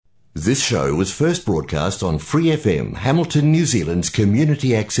This show was first broadcast on Free FM, Hamilton, New Zealand's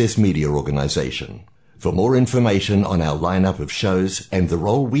community access media organisation. For more information on our lineup of shows and the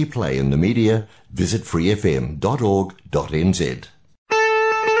role we play in the media, visit freefm.org.nz.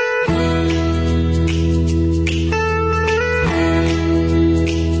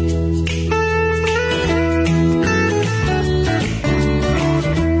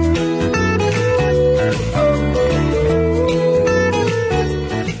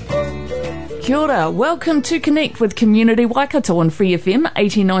 Kia ora. Welcome to Connect with Community Waikato on Free FM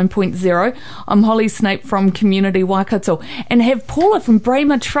 89.0. I'm Holly Snape from Community Waikato and have Paula from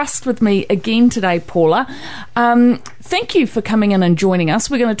Braemar Trust with me again today, Paula. Thank you for coming in and joining us.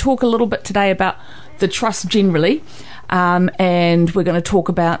 We're going to talk a little bit today about the Trust generally, and we're going to talk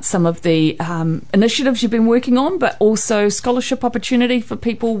about some of the initiatives you've been working on, but also scholarship opportunity for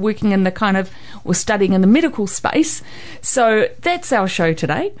people working in the or studying in the medical space. So that's our show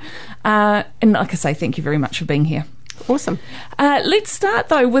today. And like I say, thank you very much for being here. Awesome. Let's start,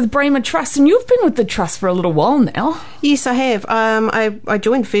 though, with Braemar Trust, and you've been with the Trust for a little while now. Yes, I have. I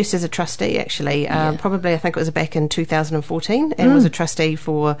joined first as a trustee, actually. Probably, I think it was back in 2014, and was a trustee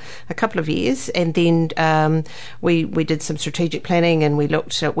for a couple of years. And then we did some strategic planning, and we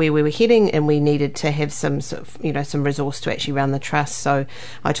looked at where we were heading, and we needed to have some sort of, some resource to actually run the trust. So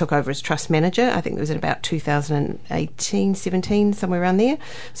I took over as trust manager. I think it was in about 2018, 17, somewhere around there.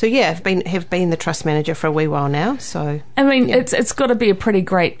 So yeah, have been the trust manager for a wee while now. So I mean, it's got to be a pretty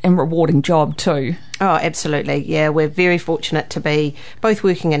great and rewarding job too. Oh, absolutely. Yeah, we're very fortunate to be both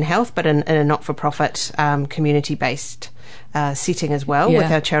working in health, but in a not-for-profit, community-based setting as well, with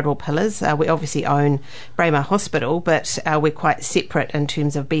our charitable pillars. We obviously own Braemar Hospital, but we're quite separate in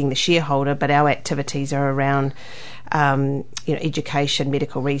terms of being the shareholder, but our activities are around education,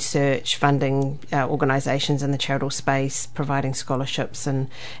 medical research, funding organisations in the charitable space, providing scholarships, and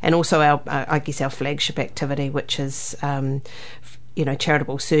also our flagship activity, which is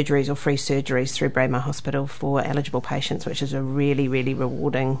charitable surgeries or free surgeries through Braemar Hospital for eligible patients, which is a really, really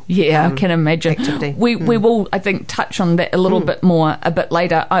rewarding I can imagine. Activity. We will, I think, touch on that a little bit more a bit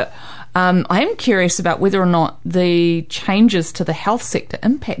later. I am curious about whether or not the changes to the health sector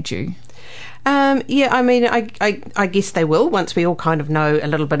impact you. I guess they will once we all kind of know a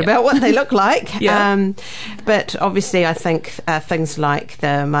little bit about what they look like. But obviously I think things like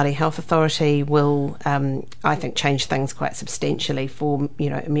the Māori Health Authority will, I think, change things quite substantially for,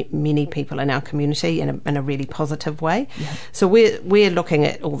 many people in our community in a really positive way. Yeah. So we're looking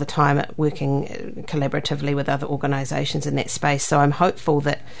at all the time at working collaboratively with other organisations in that space. So I'm hopeful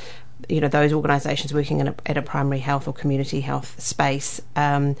that those organisations working at a primary health or community health space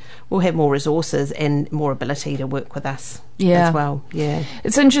will have more resources and more ability to work with us as well. Yeah,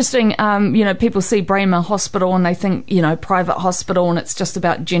 it's interesting. People see Braemar Hospital and they think, private hospital, and it's just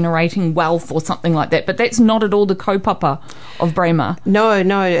about generating wealth or something like that. But that's not at all the kaupapa of Braemar. No,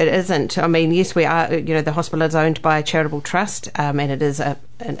 it isn't. I mean, yes, we are. The hospital is owned by a charitable trust, and it is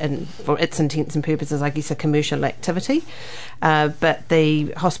and for its intents and purposes, I guess, a commercial activity. But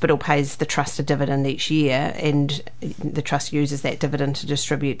the hospital pays the trust a dividend each year, and the trust uses that dividend to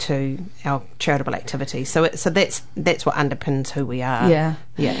distribute to our charitable activities. So that's what underpins who we are.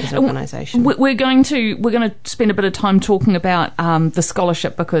 As an organisation. We're going to spend a bit of time talking about the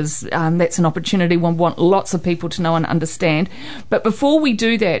scholarship, because that's an opportunity we want lots of people to know and understand. But before we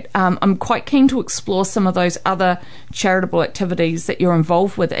do that, I'm quite keen to explore some of those other charitable activities that you're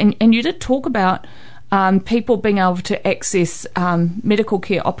involved with, and you did talk about people being able to access medical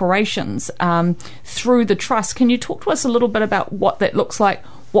care operations through the trust. Can you talk to us a little bit about what that looks like,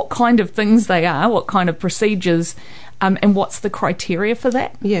 what kind of things they are, what kind of procedures, and what's the criteria for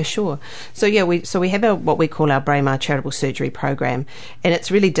that? Yeah, sure. So we have what we call our Braemar Charitable Surgery Program, and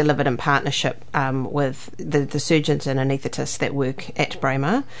it's really delivered in partnership with the surgeons and anaesthetists that work at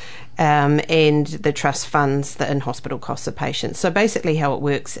Braemar, and the trust funds the in-hospital costs of patients. So basically how it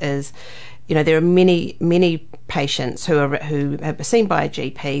works is, there are many patients who are seen by a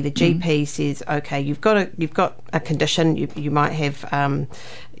GP. The GP says, okay, you've got a condition. You might have a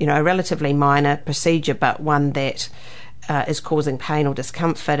relatively minor procedure, but one that is causing pain or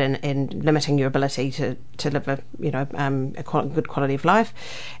discomfort and limiting your ability to live a good quality of life,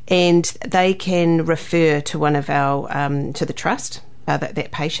 and they can refer to one of our to the trust.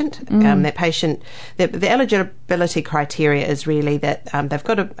 That patient, the eligibility criteria is really that they've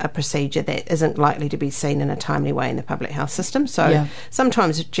got a procedure that isn't likely to be seen in a timely way in the public health system. So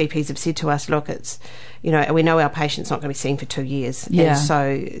sometimes GPs have said to us, look, it's, we know our patient's not going to be seen for 2 years. And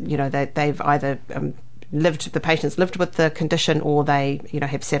so, they've either the patients lived with the condition, or they,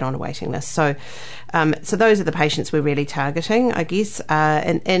 have sat on a waiting list. So those are the patients we're really targeting, I guess.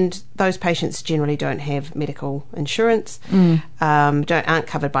 And those patients generally don't have medical insurance, aren't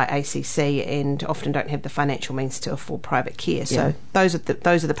covered by ACC, and often don't have the financial means to afford private care. So those are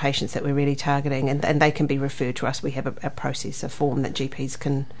the patients that we're really targeting, and they can be referred to us. We have a process, a form that GPs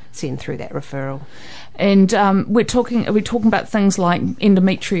can send through that referral. And are we talking about things like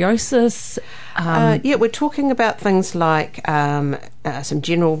endometriosis? We're talking about things like some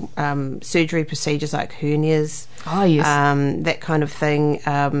general surgery procedures like hernias. Oh, yes. That kind of thing.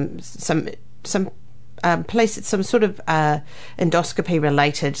 Some sort of endoscopy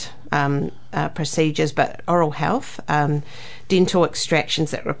related procedures, but oral health, dental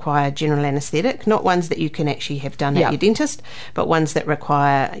extractions that require general anaesthetic, not ones that you can actually have done at your dentist, but ones that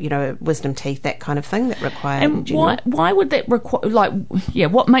require, wisdom teeth, that kind of thing that require. And why would that require?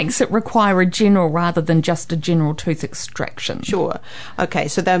 What makes it require a general rather than just a general tooth extraction? Sure. Okay,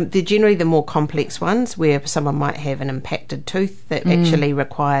 so they're generally the more complex ones, where someone might have an impacted tooth that actually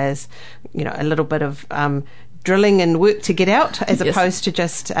requires, a little bit of drilling and work to get out, as opposed to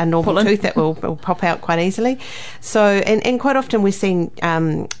just a normal tooth that will pop out quite easily. So, and quite often we're seeing,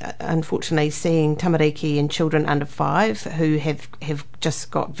 unfortunately, tamariki in children under 5 who have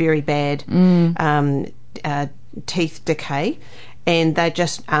just got very bad teeth decay, and they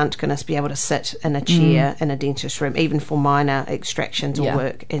just aren't going to be able to sit in a chair in a dentist room, even for minor extractions or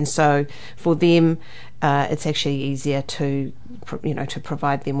work. And so for them, it's actually easier to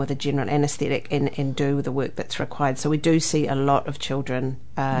provide them with a general anaesthetic and do the work that's required. So we do see a lot of children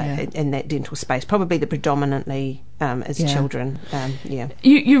in that dental space, probably the predominantly as children.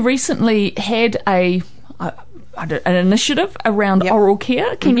 You recently had an initiative around oral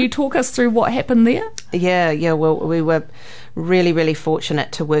care. Can you talk us through what happened there? Yeah. Well, we were really, really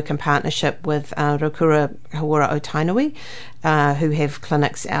fortunate to work in partnership with Rokura Hawara o Tainui, who have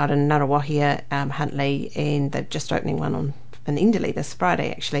clinics out in Ngarawahia, Huntly, and they're just opening one in Enderley this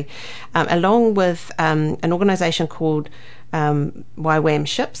Friday, actually, along with an organisation called YWAM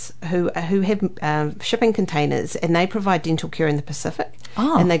Ships, who have shipping containers, and they provide dental care in the Pacific.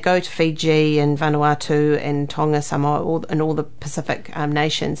 And they go to Fiji and Vanuatu and Tonga, Samoa, and all the Pacific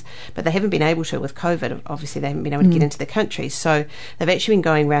nations, but they haven't been able to with COVID. Obviously, they haven't been able to get into the country, so they've actually been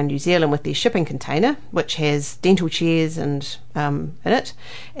going around New Zealand with their shipping container, which has dental chairs and in it,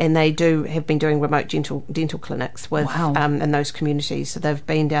 and they have been doing remote dental clinics with in those communities. So they've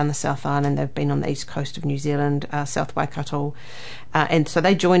been down the South Island, they've been on the east coast of New Zealand, South Waikato, and so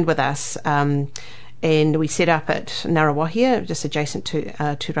they joined with us. And we set up at Ngarawahia, just adjacent to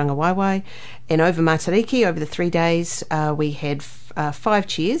Rangawaiwai. And over Matariki, over the 3 days, we had 5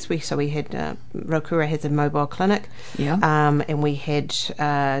 chairs. We had Rokura has a mobile clinic, and we had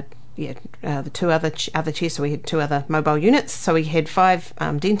the 2 other chairs. So we had 2 other mobile units. So we had 5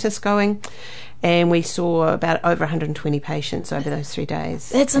 dentists going, and we saw about over 120 patients over those 3 days.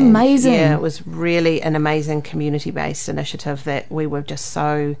 That's amazing. Yeah, it was really an amazing community-based initiative that we were just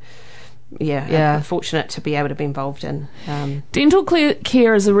so fortunate to be able to be involved in. Dental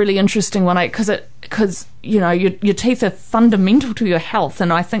care is a really interesting one, because your teeth are fundamental to your health,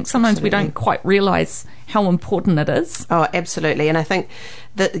 and I think sometimes we don't quite realise how important it is. Oh, absolutely. And I think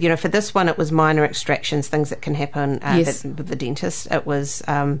that for this one, it was minor extractions, things that can happen with the dentist. It was.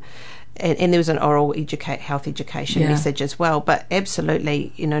 And there was an oral health education message as well. But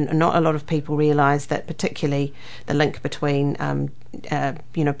absolutely, not a lot of people realise that, particularly the link between,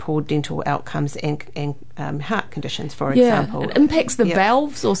 poor dental outcomes and heart conditions, for example. It impacts the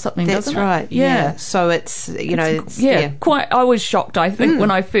valves or something, doesn't it? That's right, yeah. So it's, quite. I was shocked, I think,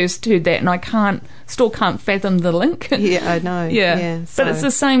 when I first heard that, and I still can't fathom the link. Yeah, I know. But it's the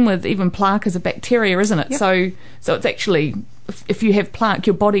same with even plaque as a bacteria, isn't it? Yep. So it's actually, if you have plaque,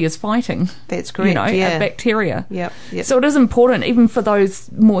 your body is fighting. That's correct. A bacteria. Yep. So it is important, even for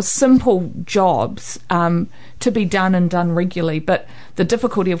those more simple jobs, to be done and done regularly. But the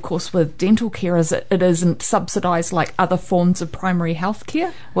difficulty, of course, with dental care is it isn't subsidised like other forms of primary health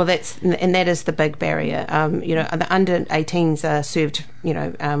care. Well, that is the big barrier. The under 18s are served,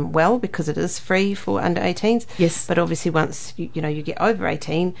 well, because it is free for under 18s. Yes. But obviously, once you get over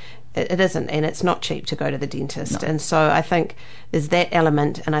 18. It isn't, and it's not cheap to go to the dentist. No. And so I think there's that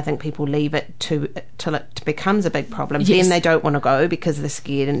element, and I think people leave it till it becomes a big problem. Yes. Then they don't want to go because they're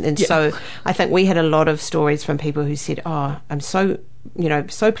scared, and so I think we had a lot of stories from people who said, "Oh, I'm so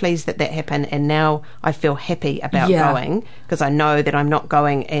pleased that happened, and now I feel happy about going because I know that I'm not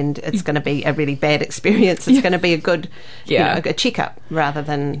going and it's going to be a really bad experience. It's going to be a good, a checkup rather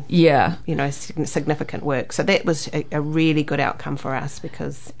than significant work." So that was a really good outcome for us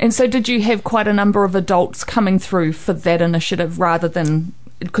because. And so, did you have quite a number of adults coming through for that initiative rather than?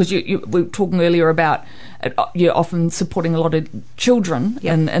 Because we were talking earlier about you're often supporting a lot of children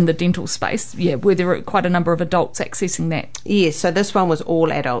in the dental space. Yeah, were there quite a number of adults accessing that? Yes, so this one was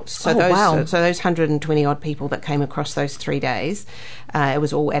all adults. So those 120 odd people that came across those 3 days, it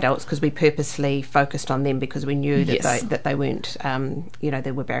was all adults because we purposely focused on them because we knew that they weren't,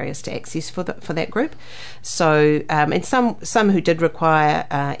 there were barriers to access for that group. So and some who did require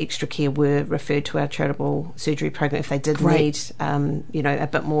extra care were referred to our charitable surgery program if they did need a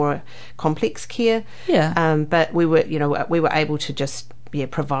bit more complex care. But we were able to just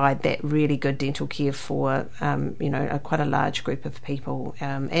provide that really good dental care for quite a large group of people,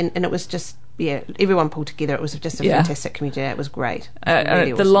 and it was just everyone pulled together. It was just a fantastic community. It was great.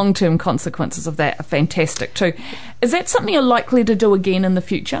 Really the long-term consequences of that are fantastic too. Is that something you're likely to do again in the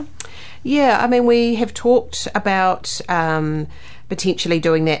future? Yeah, I mean, we have talked about potentially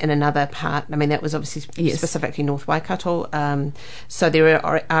doing that in another part. I mean, that was obviously specifically North Waikato. So there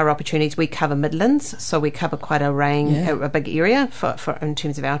are opportunities. We cover Midlands, so we cover quite a range, a big area for in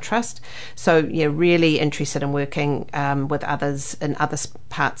terms of our trust. So really interested in working with others in other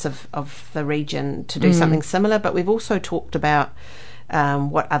parts of the region to do something similar. But we've also talked about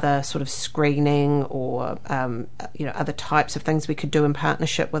what other sort of screening or other types of things we could do in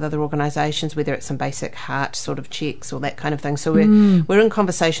partnership with other organisations, whether it's some basic heart sort of checks or that kind of thing. So we're in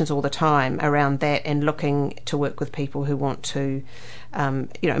conversations all the time around that and looking to work with people who want to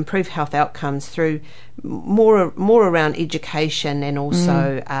improve health outcomes through more around education and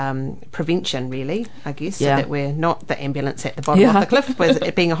also prevention, really, I guess, so that we're not the ambulance at the bottom of the cliff. With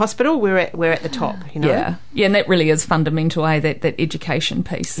it being a hospital, we're at the top, Yeah, and that really is fundamental, that education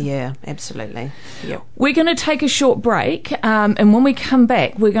piece. Yeah, absolutely. Yeah. We're going to take a short break, and when we come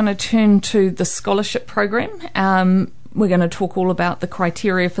back, we're going to turn to the scholarship program. We're going to talk all about the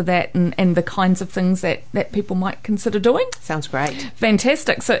criteria for that and the kinds of things that people might consider doing. Sounds great.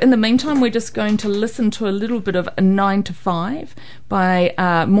 Fantastic. So in the meantime, we're just going to listen to a little bit of a 9 to 5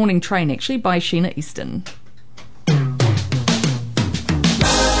 by Morning Train, actually, by Sheena Easton.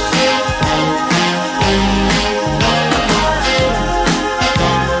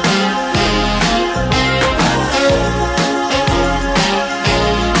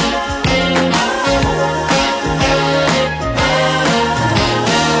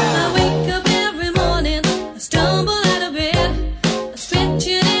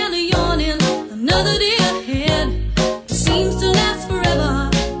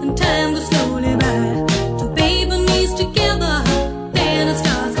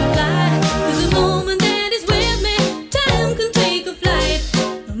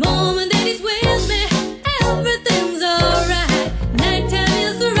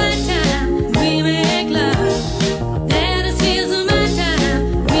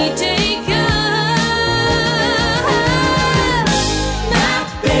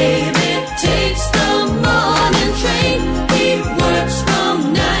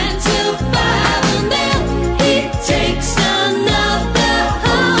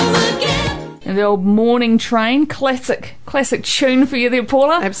 The old Morning Train, classic tune for you there,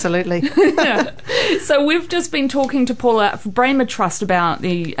 Paula. Absolutely. So we've just been talking to Paula for Braemar Trust about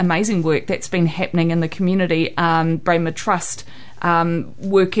the amazing work that's been happening in the community. Braemar Trust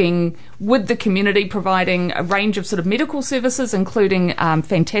working with the community, providing a range of sort of medical services, including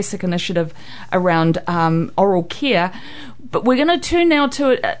fantastic initiative around oral care. But we're going to turn now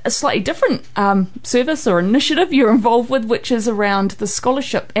to a slightly different service or initiative you're involved with, which is around the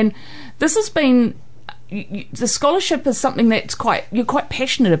scholarship. And this has been, the scholarship is something that's you're quite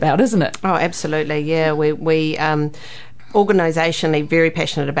passionate about, isn't it? Oh, absolutely, yeah. We organisationally very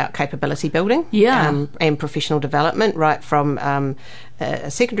passionate about capability building and professional development, right from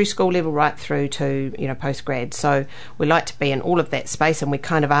a secondary school level right through to post-grad. So we like to be in all of that space, and we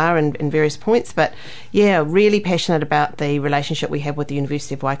kind of are in various points. But really passionate about the relationship we have with the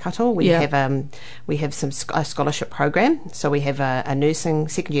University of Waikato. We have a scholarship program. So we have a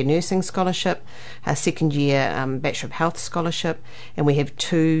second year nursing scholarship, a second year Bachelor of Health scholarship, and we have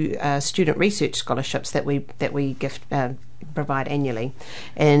 2 student research scholarships that we gift provide annually,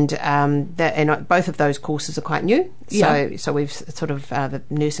 and both of those courses are quite new. So we've sort of the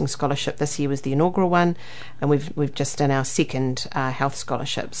nursing scholarship this year was the inaugural one, and we've just done our second health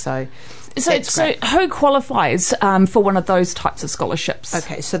scholarship. So who qualifies for one of those types of scholarships?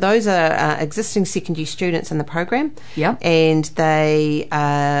 Okay, so those are existing secondary students in the program, yeah, and they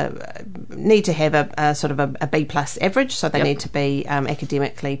need to have a sort of a B+ average, so they need to be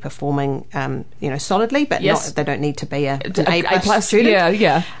academically performing, solidly, but they don't need to be an A+ student.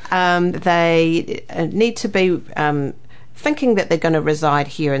 They need to be thinking that they're going to reside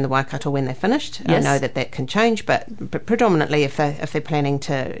here in the Waikato when they're finished. Yes. I know that can change, but predominantly if they're planning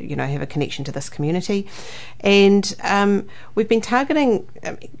to have a connection to this community. And we've been targeting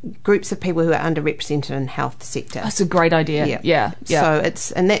groups of people who are underrepresented in the health sector. That's a great idea. Yeah. So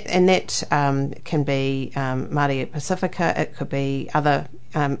it's and that can be Māori Pacifica. It could be other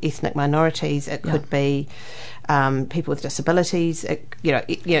ethnic minorities. It could be people with disabilities.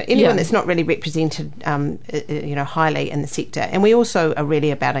 Anyone that's not really represented, highly in the sector. And we also are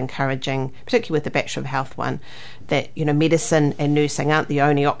really about encouraging, particularly with the Bachelor of Health one, that medicine and nursing aren't the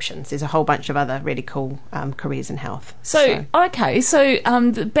only options. There's a whole bunch of other really cool careers in health. So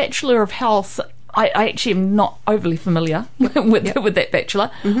the Bachelor of Health, I actually am not overly familiar with that bachelor.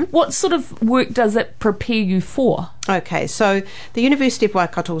 Mm-hmm. What sort of work does it prepare you for? Okay, so the University of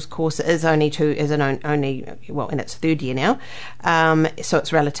Waikato's course is only in its third year now, so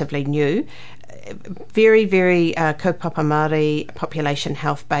it's relatively new. Very, very kaupapa Māori population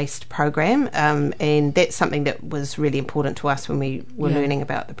health-based program, and that's something that was really important to us when we were learning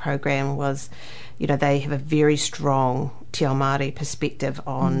about the program. Was they have a very strong Te Ao Māori perspective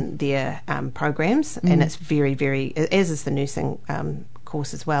on their programs, and it's very, very, as is the nursing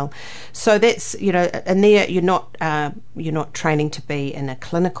course as well. So that's and there you're not training to be in a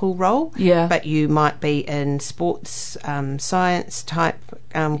clinical role, but you might be in sports science type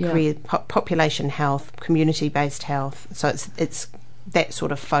career, population health, community-based health. So it's that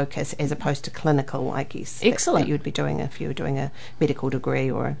sort of focus as opposed to clinical, I guess. Excellent. That you would be doing if you were doing a medical degree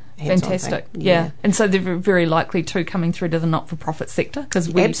or a hands-on Fantastic. thing. Yeah. And so they're very likely to coming through to the not-for-profit sector,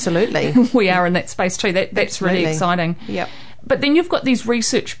 because absolutely we are in that space too. That's really exciting. Yep. But then you've got these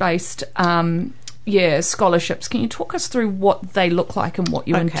research-based scholarships. Can you talk us through what they look like and what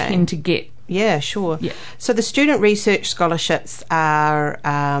you intend to get? Yeah, sure. Yeah. So the student research scholarships are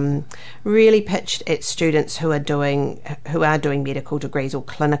really pitched at students who are doing medical degrees or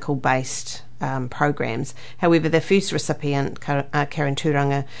clinical based programs. However, the first recipient, Karen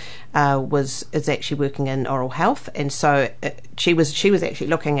Turanga, is actually working in oral health, and so she was actually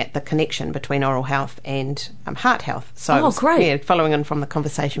looking at the connection between oral health and heart health. So great! Yeah, following on from the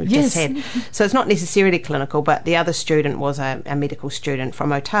conversation we've just had. So it's not necessarily clinical, but the other student was a medical student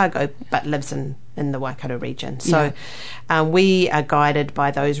from Otago, but lives in the Waikato region. So we are guided by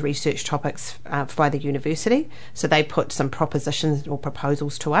those research topics by the university. So they put some propositions or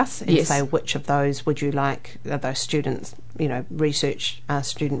proposals to us and say which of those would you like those students,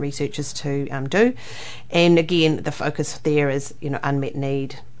 student researchers to do. And again, the focus there is unmet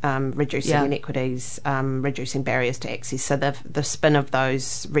need, reducing inequities, reducing barriers to access. So the spin of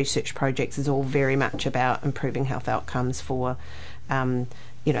those research projects is all very much about improving health outcomes for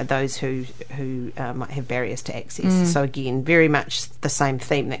those who might have barriers to access. So again, very much the same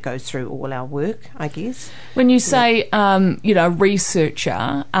theme that goes through all our work, I guess. When you say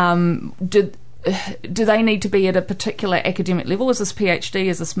researcher, do they need to be at a particular academic level? Is this PhD?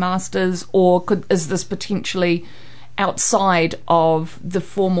 Is this masters? Or is this potentially outside of the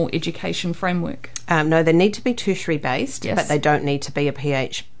formal education framework? No, they need to be tertiary based, yes, but they don't need to be a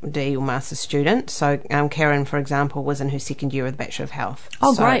PhD or master's student. So Karen, for example, was in her second year of the Bachelor of Health.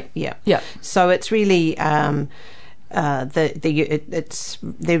 Oh, so, great. Yeah. Yeah. So it's really they're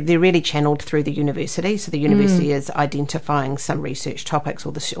really channeled through the university. So the university is identifying some research topics,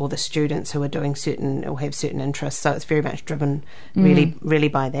 or the students who are doing certain or have certain interests. So it's very much driven really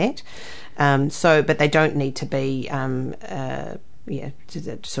by that. But they don't need to be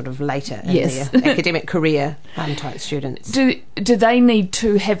sort of later in their academic career type students. Do they need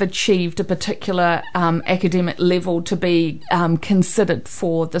to have achieved a particular academic level to be considered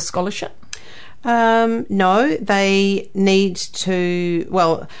for the scholarship? No, they need to.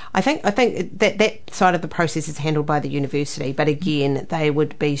 Well, I think that side of the process is handled by the university, but again, they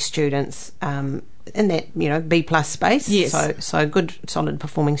would be students B+ space. Yes. So good, solid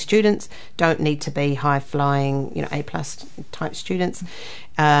performing students don't need to be high flying, A+ type students.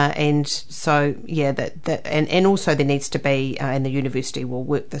 And so and also there needs to be, and the university will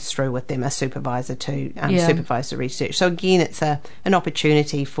work this through with them, a supervisor to supervise the research. So again, it's an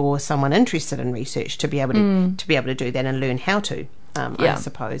opportunity for someone interested in research to be able to do that and learn how to. I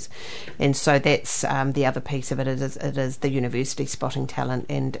suppose. And so that's the other piece of it is the university spotting talent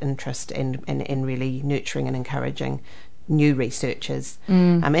and interest and really nurturing and encouraging new researchers.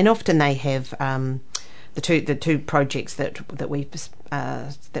 And often they have the two projects that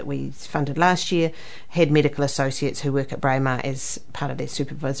we funded last year had medical associates who work at Braemar as part of their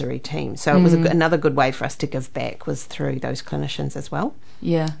supervisory team. So it was another good way for us to give back was through those clinicians as well.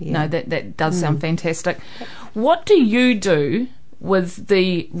 Yeah. No, that does sound fantastic. What do you do with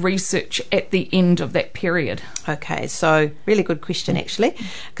the research at the end of that period? Okay, so really good question actually,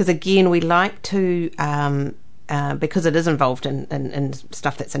 because again we like to because it is involved in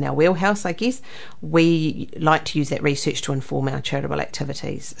stuff that's in our wheelhouse, I guess, we like to use that research to inform our charitable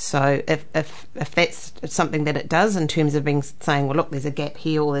activities. So if that's something that it does in terms of saying, well, look, there's a gap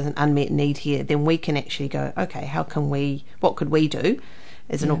here or there's an unmet need here, then we can actually go, okay, what could we do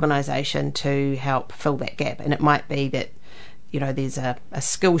as an organisation to help fill that gap? And it might be that there's a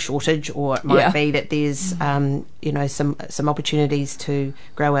skill shortage, or it might be that there's some opportunities to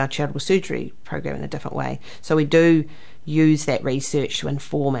grow our charitable surgery program in a different way. So we do use that research to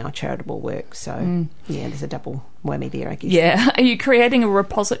inform our charitable work. So there's a double whammy there, I guess. Yeah. Are you creating a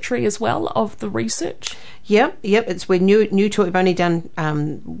repository as well of the research? Yep. We're new to it. We've only done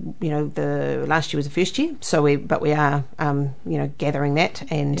the last year was the first year. So we are gathering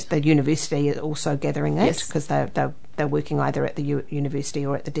that, and the university is also gathering that because they're working either at the university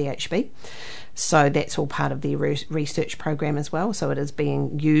or at the DHB. So that's all part of the research program as well. So it is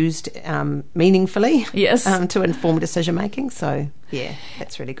being used meaningfully to inform decision making. So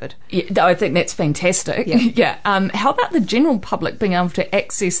that's really good. Yeah, I think that's fantastic. Yeah. How about the general public being able to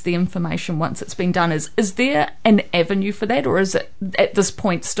access the information once it's been done? Is there an avenue for that, or is it at this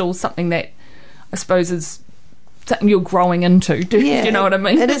point still something that I suppose is something you're growing into? Do you know what I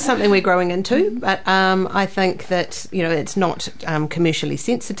mean? It is something we're growing into, but I think that it's not commercially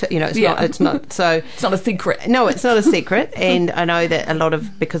sensitive. It's not so. It's not a secret. No, it's not a secret. And I know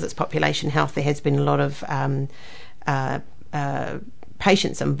that because it's population health, there has been a lot of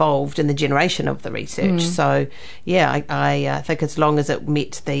patients involved in the generation of the research. So I think as long as it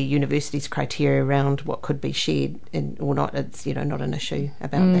met the university's criteria around what could be shared or not, it's not an issue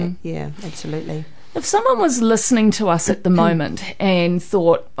about that. Yeah, absolutely. If someone was listening to us at the moment and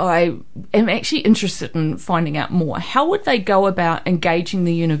thought, I am actually interested in finding out more, how would they go about engaging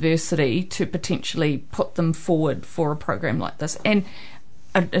the university to potentially put them forward for a program like this? And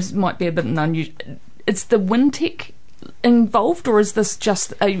this might be a bit unusual. Is the Wintec involved, or is this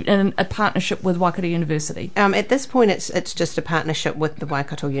just a partnership with Waikato University? At this point, it's just a partnership with the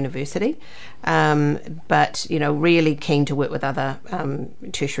Waikato University, but really keen to work with other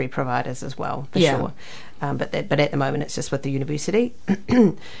tertiary providers as well, for sure. But at the moment, it's just with the university.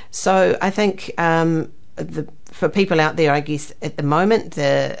 So I think for people out there, I guess at the moment,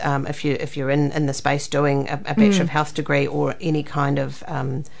 if you're in the space doing a Bachelor of Health degree or any kind of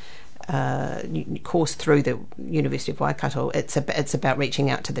course through the University of Waikato, it's about reaching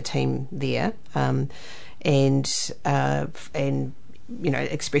out to the team there and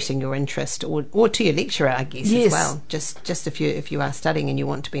expressing your interest or to your lecturer, I guess, as well. Just if you are studying and you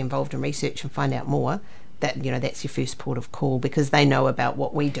want to be involved in research and find out more, that's your first port of call, because they know about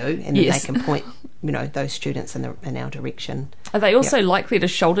what we do, and then they can point those students in our direction. Are they also likely to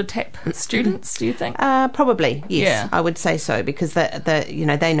shoulder tap students, do you think? Probably, yes. I would say so, because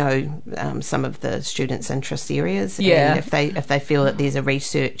they know some of the students' interest areas, and if they feel that there's a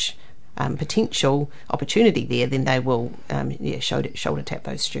research potential opportunity there, then they will shoulder tap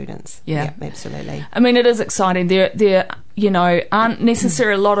those students. Yeah, absolutely. I mean, it is exciting. There aren't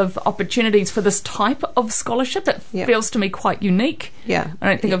necessarily a lot of opportunities for this type of scholarship. It feels to me quite unique. I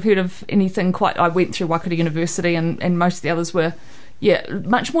don't think I've heard of anything quite. I went through Waikato University, and most of the others were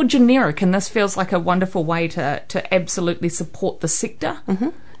much more generic, and this feels like a wonderful way to absolutely support the sector.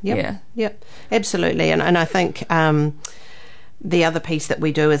 Yep, absolutely. And I think the other piece that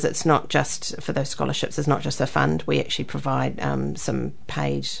we do is it's not just for those scholarships, it's not just a fund. We actually provide some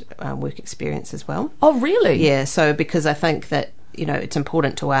paid work experience as well. Oh, really? Yeah, so because I think that it's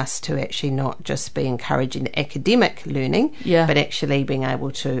important to us to actually not just be encouraging the academic learning, but actually being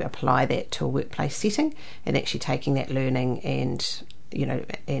able to apply that to a workplace setting and actually taking that learning and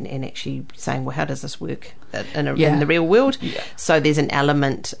and actually saying, well, how does this work in the real world? Yeah. So there's an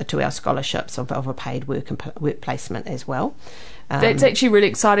element to our scholarships of a paid work placement as well. That's actually really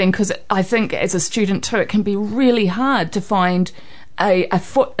exciting, because I think as a student too, it can be really hard to find a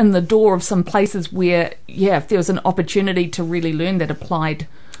foot in the door of some places where, if there was an opportunity to really learn that applied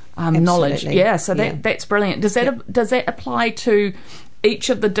knowledge. Yeah, so that's brilliant. Does that apply to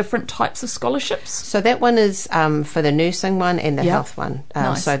each of the different types of scholarships? So that one is for the nursing one and the health one.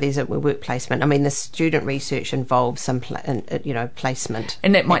 Nice. So there's a work placement. I mean, the student research involves some placement,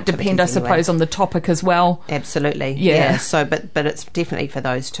 and that might depend, I suppose, on the topic as well. Absolutely. Yeah. So, but it's definitely for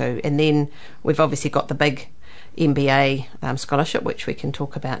those two. And then we've obviously got the big MBA scholarship, which we can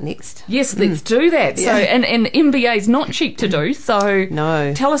talk about next. Yes, let's do that. So, and MBA is not cheap to do. So,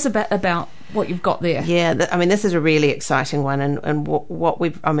 no. Tell us about what you've got there. Yeah, this is a really exciting one, and what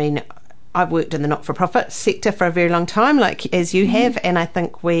I've worked in the not-for-profit sector for a very long time, like as you have, and I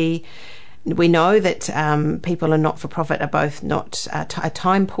think we know that people in not-for-profit are both not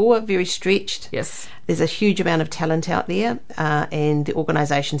time poor, very stretched. Yes. There's a huge amount of talent out there, and the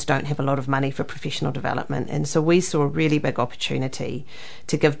organisations don't have a lot of money for professional development. And so we saw a really big opportunity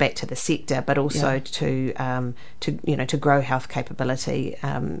to give back to the sector, but also to grow health capability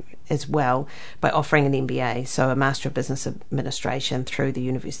as well by offering an MBA, so a Master of Business Administration through the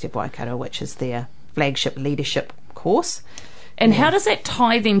University of Waikato, which is their flagship leadership course. And how does that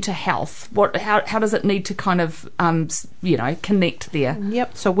tie them to health? How does it need to kind of connect there?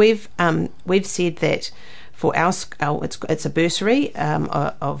 Yep. So we've said that for our it's a bursary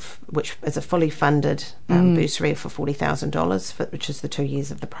of which is a fully funded bursary for $40,000, which is the 2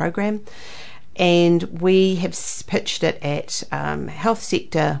 years of the program, and we have pitched it at health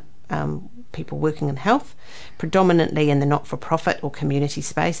sector people working in health, predominantly in the not-for-profit or community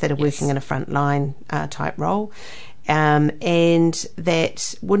space that are working in a frontline type role. And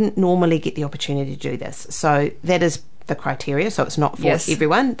that wouldn't normally get the opportunity to do this. So that is the criteria. So it's not for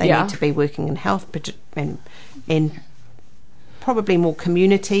everyone. They need to be working in health and probably more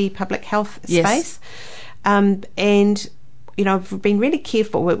community public health space. And I've been really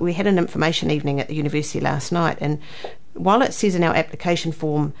careful. We had an information evening at the university last night, and while it says in our application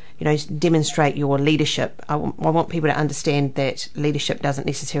form, demonstrate your leadership, I want people to understand that leadership doesn't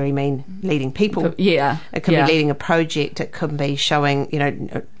necessarily mean leading people. Yeah. It could be leading a project. It could be showing,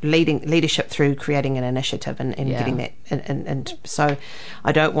 leading leadership through creating an initiative and getting that. And so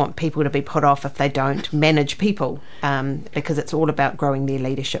I don't want people to be put off if they don't manage people, because it's all about growing their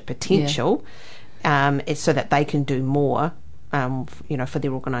leadership potential, so that they can do more. For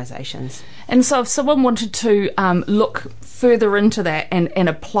their organisations. And so if someone wanted to look further into that and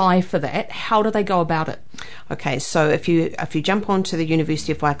apply for that, how do they go about it? Okay, so if you jump onto the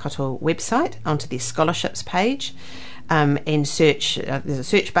University of Waikato website, onto their scholarships page, and search, there's a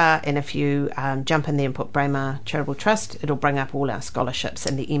search bar, and if you jump in there and put Braemar Charitable Trust, it'll bring up all our scholarships,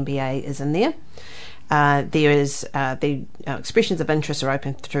 and the MBA is in there. There is the expressions of interest are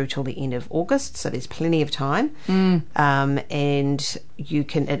open through till the end of August, so there's plenty of time. And you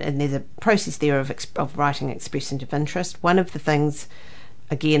can, and there's a process there of writing expressions of interest. One of the things,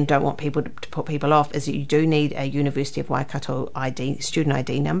 again, don't want people to put people off, is that you do need a University of Waikato student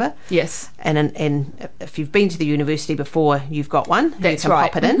ID number. Yes. And if you've been to the university before, you've got one. That's you can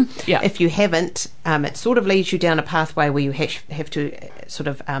right. Pop it in. Yeah. If you haven't, it sort of leads you down a pathway where you have to sort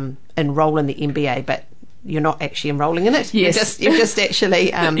of enrol in the MBA, but you're not actually enrolling in it. Yes. You're just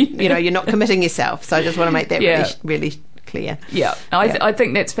actually, you're not committing yourself. So I just want to make that really, really clear. Yeah, I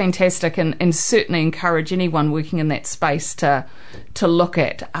think that's fantastic, and certainly encourage anyone working in that space to look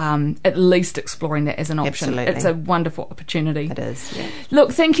at least exploring that as an option. Absolutely. It's a wonderful opportunity. It is, yeah.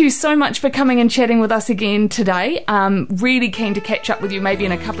 Look, thank you so much for coming and chatting with us again today. Really keen to catch up with you maybe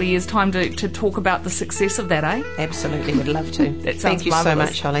in a couple of years' time to talk about the success of that, eh? Absolutely, would love to. Thank you so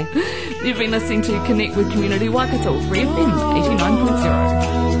much, Holly. You've been listening to Connect with Community Waikato, Free FM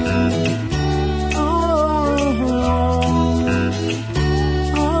 89.0.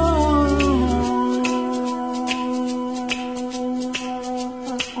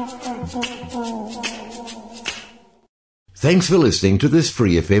 Thanks for listening to this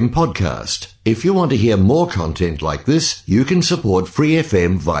Free FM podcast. If you want to hear more content like this, you can support Free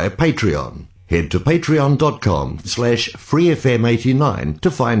FM via Patreon. Head to patreon.com/freefm89 to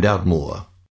find out more.